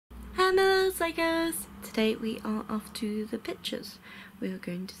Hello Psychos! Today we are off to the pictures. We are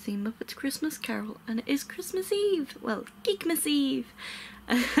going to see Muppets Christmas Carol and it is Christmas Eve! Well, Geekmas Eve!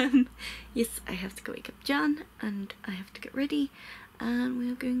 Yes, I have to go wake up Jan and I have to get ready and we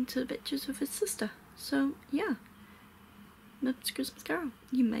are going to the pictures with his sister. So yeah, Muppets Christmas Carol.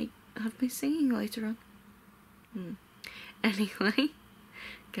 You may have me singing later on. Anyway,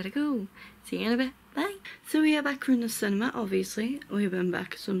 gotta go. See you in a bit. Bye. So we are back from the cinema, obviously. We've been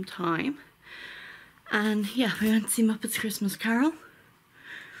back some time. And yeah, we went to see Muppets Christmas Carol.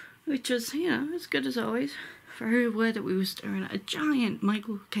 Which was, you know, as good as always. Very aware that we were staring at a giant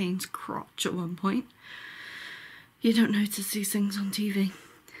Michael Caine's crotch at one point. You don't notice these things on TV.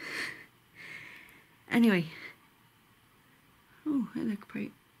 Anyway. Oh, I look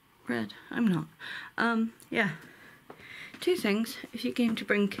pretty red. I'm not. Yeah. Two things, if you're going to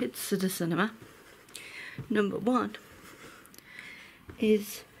bring kids to the cinema. Number one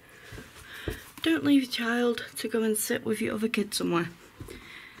is don't leave your child to go and sit with your other kids somewhere.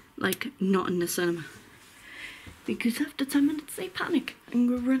 Like, not in the cinema. Because after 10 minutes they panic and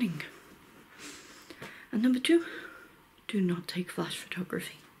go running. And number two, do not take flash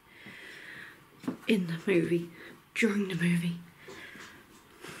photography in the movie, during the movie.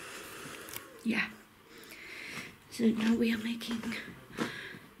 Yeah. So now we are making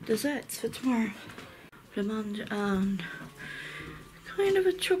desserts for tomorrow. Blancmange and kind of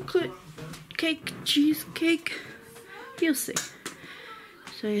a chocolate cake, cheesecake. You'll see.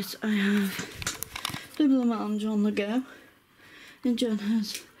 So yes, I have the blancmange on the go, and Jen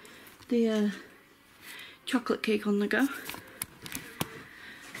has the chocolate cake on the go.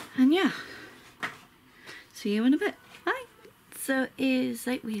 And yeah, see you in a bit. Bye. So it is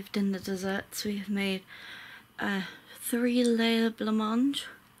like we have done the desserts. We have made a 3-layer blancmange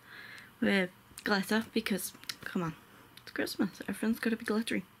with glitter because, come on, it's Christmas, everyone's got to be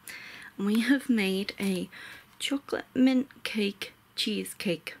glittery. And we have made a chocolate mint cake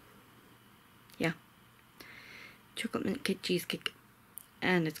cheesecake. Yeah, chocolate mint cake cheesecake,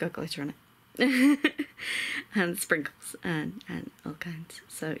 and it's got glitter on it and sprinkles and all kinds.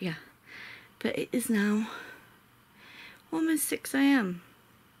 So yeah, but it is now almost 6 AM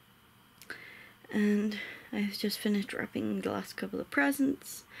and I've just finished wrapping the last couple of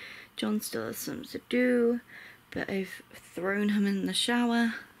presents. John still has some to do, but I've thrown him in the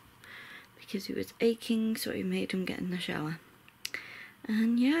shower because he was aching, so I made him get in the shower.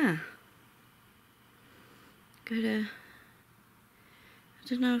 And yeah, I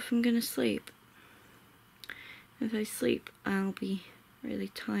don't know if I'm gonna sleep. If I sleep, I'll be really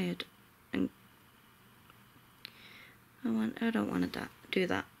tired, and I don't want to do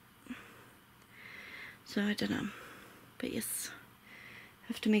that. So I don't know, but yes. I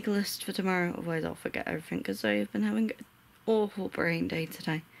have to make a list for tomorrow, otherwise I'll forget everything because I've been having an awful brain day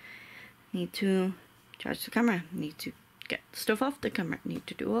today. Need to charge the camera, need to get stuff off the camera, need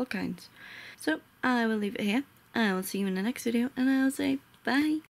to do all kinds. So I will leave it here. I will see you in the next video and I will say bye.